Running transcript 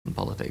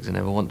politics and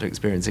never want to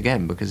experience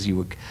again, because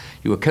you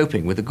were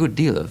coping with a good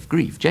deal of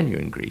grief,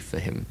 genuine grief for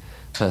him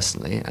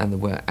personally, and there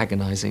were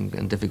agonising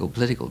and difficult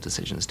political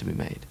decisions to be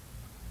made.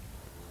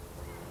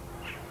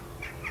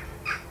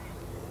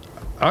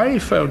 I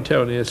phoned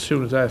Tony as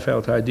soon as I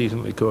felt I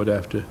decently could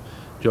after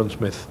John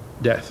Smith's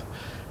death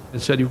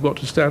and said, you've got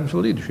to stand for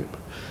leadership.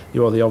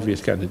 You are the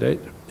obvious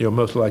candidate. You're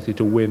most likely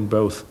to win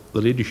both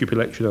the leadership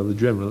election and the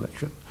general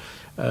election.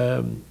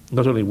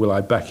 Not only will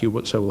I back you,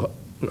 but so will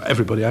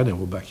everybody I know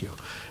will back you.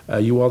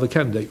 You are the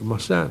candidate, you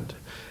must stand.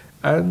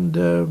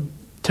 And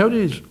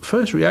Tony's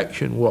first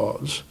reaction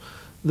was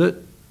that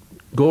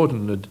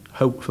Gordon had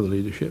hoped for the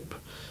leadership,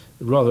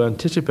 rather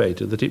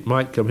anticipated that it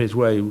might come his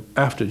way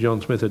after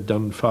John Smith had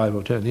done 5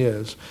 or 10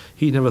 years.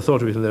 He never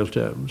thought of it in those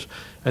terms,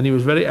 and he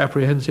was very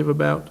apprehensive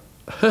about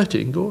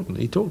hurting Gordon.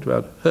 He talked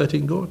about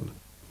hurting Gordon.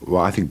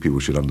 Well, I think people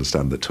should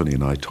understand that Tony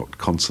and I talked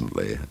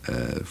constantly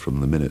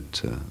from the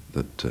minute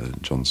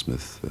that John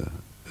Smith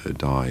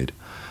died,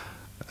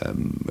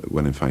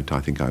 when in fact I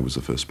think I was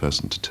the first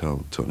person to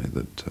tell Tony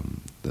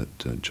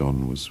that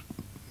John was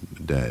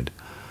dead.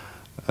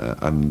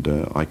 And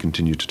I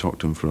continued to talk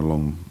to him for a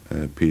long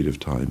period of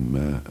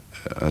time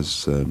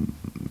as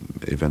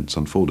events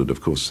unfolded. Of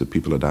course,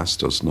 people had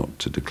asked us not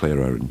to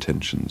declare our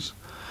intentions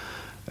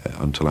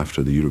until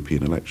after the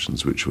European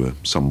elections, which were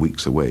some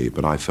weeks away,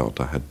 but I felt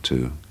I had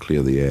to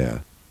clear the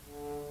air.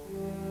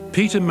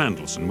 Peter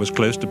Mandelson was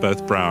close to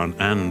both Brown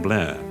and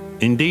Blair.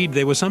 Indeed,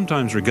 they were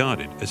sometimes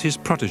regarded as his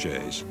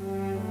protégés.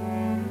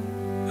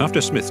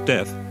 After Smith's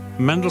death,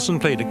 Mandelson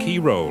played a key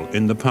role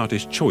in the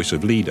party's choice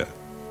of leader.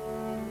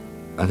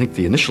 I think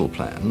the initial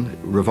plan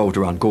revolved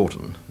around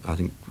Gordon. I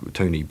think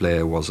Tony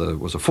Blair was a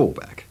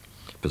fallback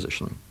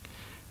position.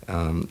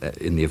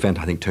 In the event,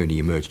 I think Tony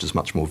emerged as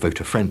much more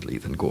voter-friendly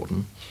than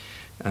Gordon,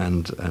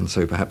 and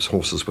so perhaps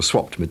horses were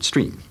swapped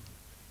midstream.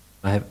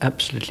 I have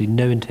absolutely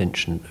no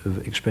intention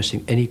of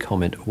expressing any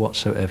comment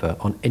whatsoever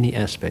on any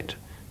aspect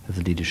of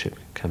the leadership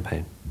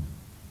campaign.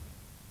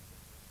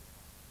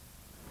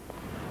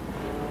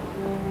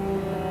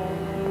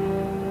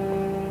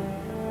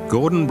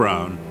 Gordon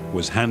Brown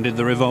was handed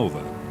the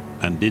revolver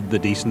and did the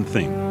decent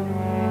thing.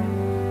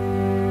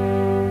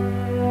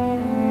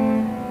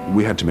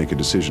 We had to make a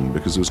decision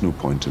because there was no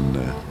point in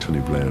Tony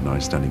Blair and I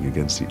standing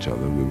against each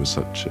other. We were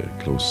such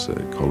close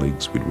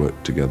colleagues. We'd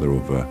worked together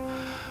over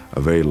a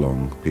very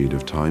long period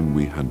of time.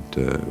 We had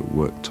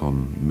worked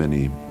on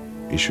many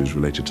issues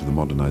related to the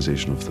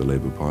modernisation of the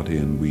Labour Party,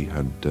 and we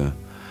had,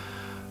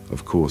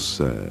 of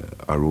course,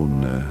 our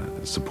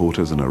own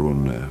supporters and our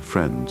own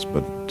friends,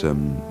 but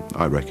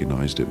I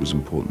recognised it was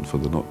important for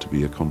there not to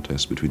be a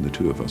contest between the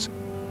two of us.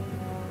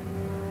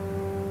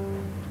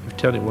 If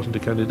Tony wasn't a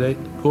candidate,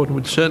 Gordon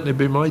would certainly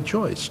be my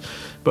choice,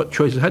 but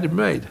choices had been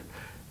made.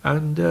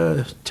 And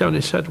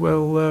Tony said,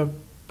 well,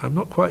 I'm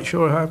not quite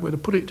sure how I'm going to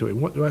put it to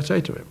him. What do I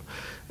say to him?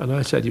 And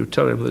I said, you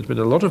tell him there's been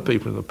a lot of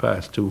people in the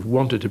past who've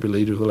wanted to be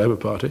leader of the Labour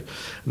Party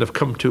and have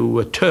come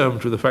to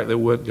terms with the fact they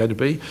weren't going to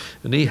be,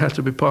 and he has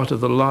to be part of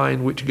the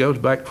line which goes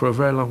back for a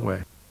very long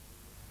way.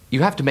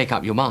 You have to make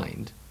up your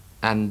mind,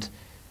 and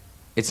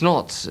it's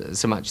not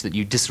so much that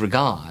you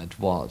disregard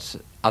what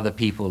other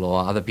people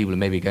who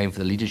may be going for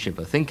the leadership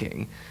are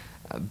thinking,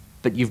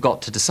 but you've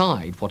got to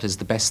decide what is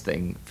the best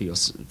thing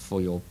for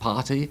your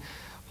party,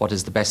 what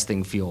is the best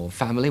thing for your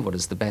family, what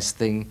is the best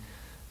thing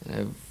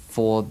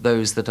for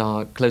those that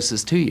are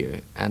closest to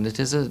you, and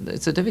it's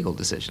a difficult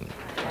decision.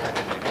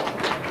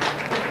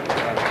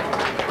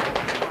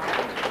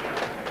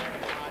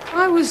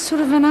 I was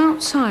sort of an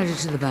outsider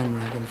to the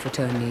bandwagon for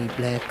Tony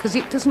Blair because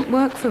it doesn't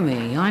work for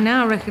me. I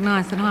now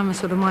recognise that I'm a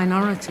sort of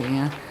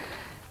minority,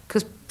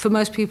 because for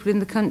most people in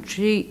the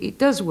country it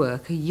does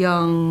work. A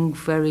young,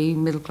 very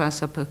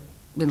middle-class,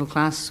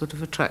 upper-middle-class, sort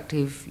of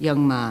attractive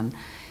young man.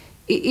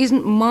 It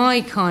isn't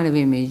my kind of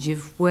image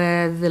of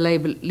where the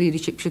Labour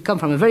leadership should come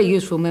from. A very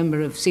useful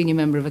senior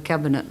member of a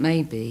cabinet,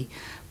 maybe,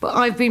 but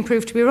I've been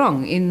proved to be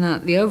wrong in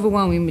that the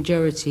overwhelming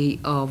majority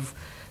of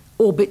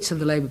all bits of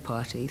the Labour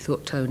Party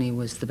thought Tony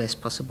was the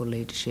best possible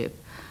leadership,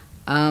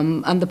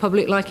 and the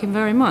public like him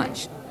very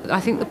much.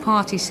 I think the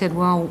party said,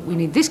 well, we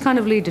need this kind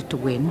of leader to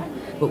win,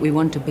 but we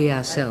want to be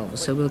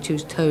ourselves, so we'll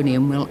choose Tony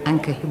and we'll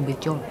anchor him with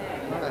John.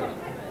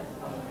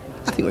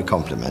 I think we're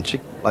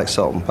complementary, like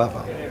salt and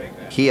pepper.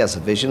 He has a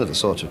vision of the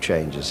sort of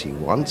changes he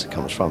wants. It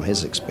comes from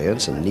his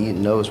experience, and he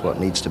knows what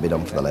needs to be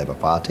done for the Labour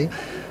Party.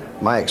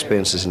 My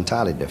experience is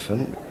entirely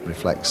different,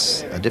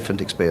 reflects a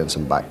different experience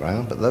and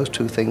background, but those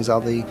two things are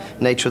the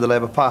nature of the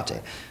Labour Party.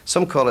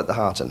 Some call it the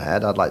heart and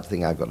head. I'd like to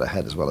think I've got a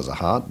head as well as a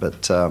heart,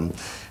 but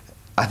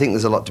I think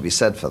there's a lot to be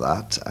said for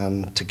that,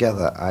 and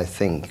together I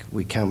think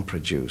we can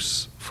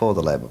produce, for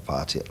the Labour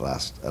Party at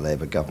last, a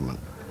Labour government.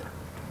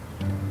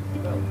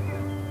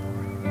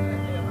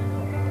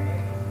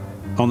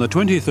 On the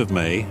 20th of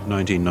May,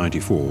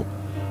 1994,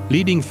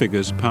 leading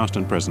figures, past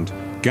and present,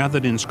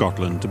 gathered in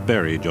Scotland to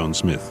bury John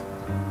Smith.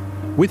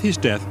 With his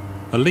death,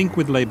 a link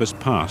with Labour's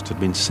past had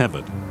been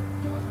severed.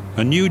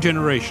 A new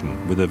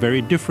generation with a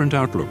very different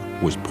outlook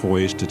was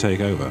poised to take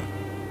over.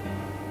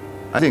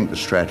 I think the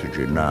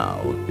strategy now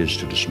is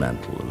to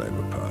dismantle the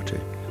Labour Party,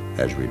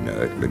 as we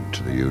know it, linked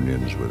to the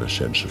unions with a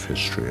sense of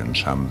history and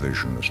some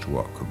vision as to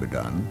what could be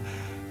done,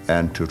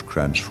 and to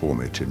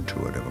transform it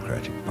into a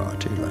democratic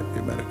party like the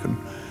American,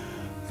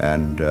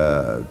 and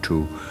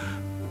to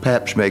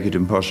perhaps make it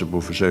impossible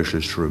for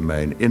socialists to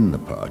remain in the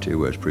party,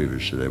 whereas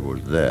previously they were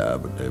there,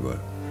 but they were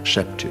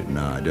accepted.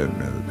 Now I don't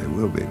know that they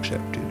will be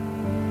accepted.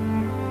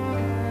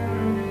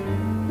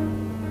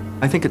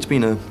 I think it's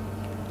been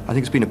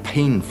a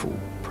painful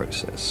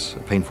process,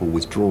 a painful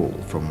withdrawal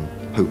from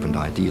hope and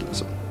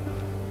idealism.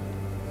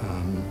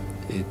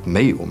 It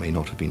may or may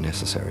not have been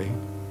necessary.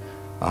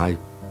 I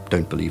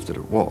don't believe that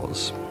it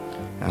was,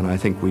 and I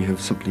think we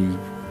have simply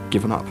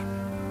given up.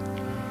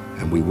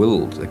 And we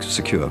will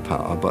secure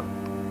power, but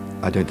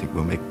I don't think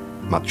we'll make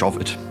much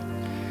of it.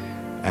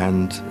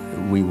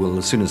 And we will,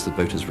 as soon as the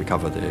voters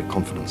recover their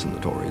confidence in the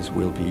Tories,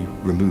 will be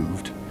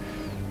removed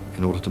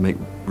in order to make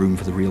room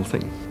for the real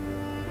thing.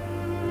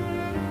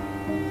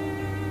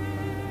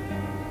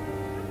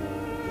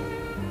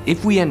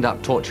 If we end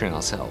up torturing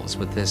ourselves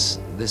with this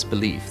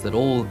belief that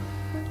all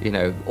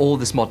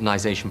this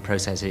modernization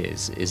process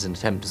is an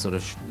attempt to sort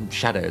of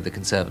shadow the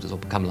Conservatives or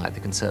become like the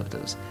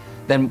Conservatives,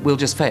 then we'll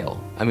just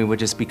fail. I mean, we'll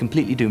just be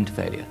completely doomed to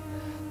failure.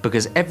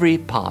 Because every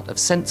part of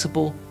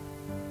sensible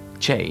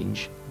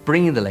change,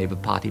 bringing the Labour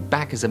Party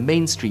back as a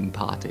mainstream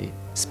party,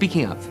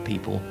 speaking up for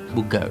people,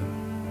 will go.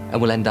 And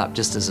we'll end up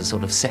just as a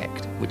sort of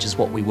sect, which is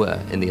what we were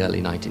in the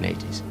early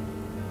 1980s.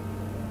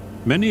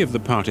 Many of the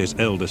party's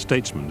elder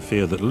statesmen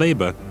fear that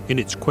Labour, in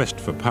its quest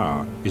for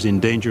power, is in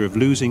danger of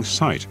losing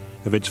sight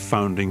of its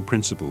founding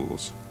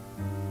principles.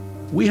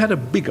 We had a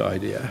big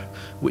idea,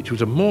 which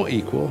was a more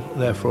equal,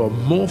 therefore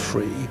more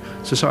free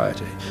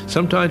society.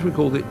 Sometimes we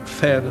called it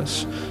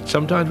fairness,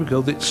 sometimes we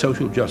called it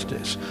social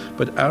justice,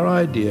 but our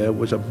idea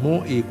was a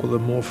more equal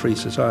and more free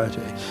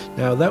society.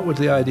 Now that was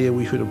the idea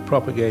we should have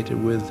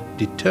propagated with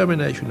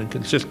determination and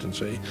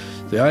consistency,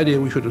 the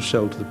idea we should have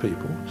sold to the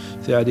people,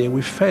 the idea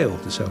we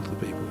failed to sell to the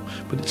people,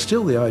 but it's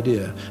still the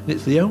idea, and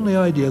it's the only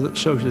idea that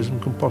socialism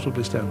can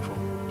possibly stand for.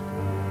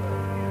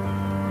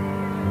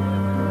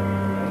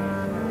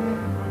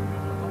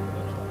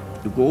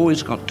 You've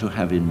always got to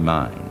have in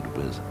mind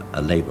with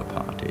a Labour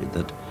Party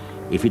that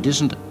if it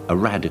isn't a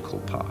radical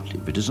party,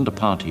 if it isn't a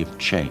party of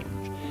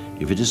change,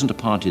 if it isn't a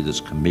party that's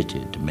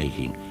committed to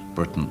making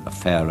Britain a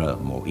fairer,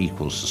 more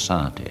equal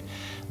society,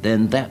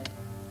 then that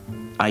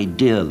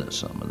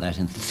idealism and that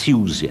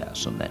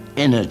enthusiasm, that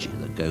energy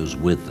that goes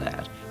with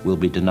that will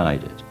be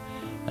denied it.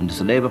 And if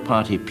the Labour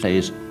Party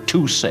plays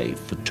too safe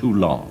for too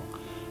long,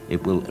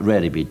 it will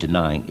really be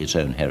denying its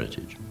own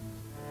heritage.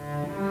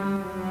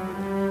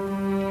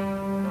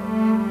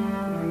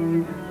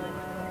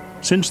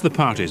 Since the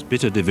party's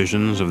bitter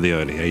divisions of the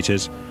early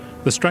 80s,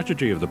 the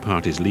strategy of the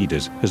party's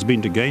leaders has been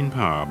to gain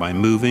power by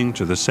moving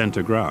to the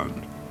centre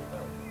ground.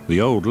 The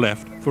old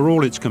left, for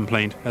all its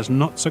complaint, has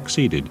not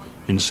succeeded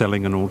in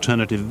selling an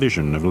alternative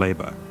vision of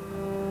Labour.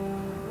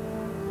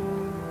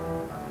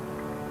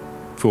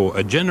 For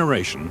a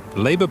generation,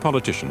 Labour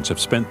politicians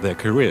have spent their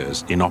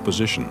careers in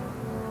opposition.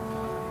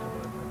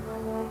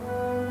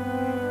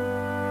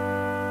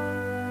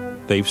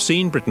 They've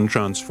seen Britain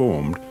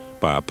transformed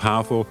by a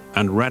powerful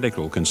and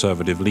radical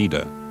Conservative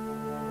leader.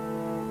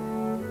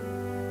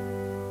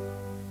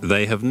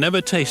 They have never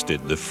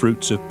tasted the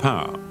fruits of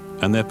power,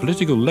 and their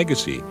political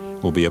legacy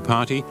will be a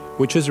party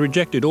which has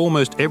rejected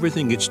almost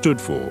everything it stood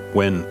for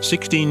when,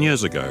 16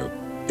 years ago,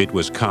 it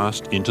was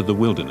cast into the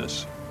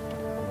wilderness.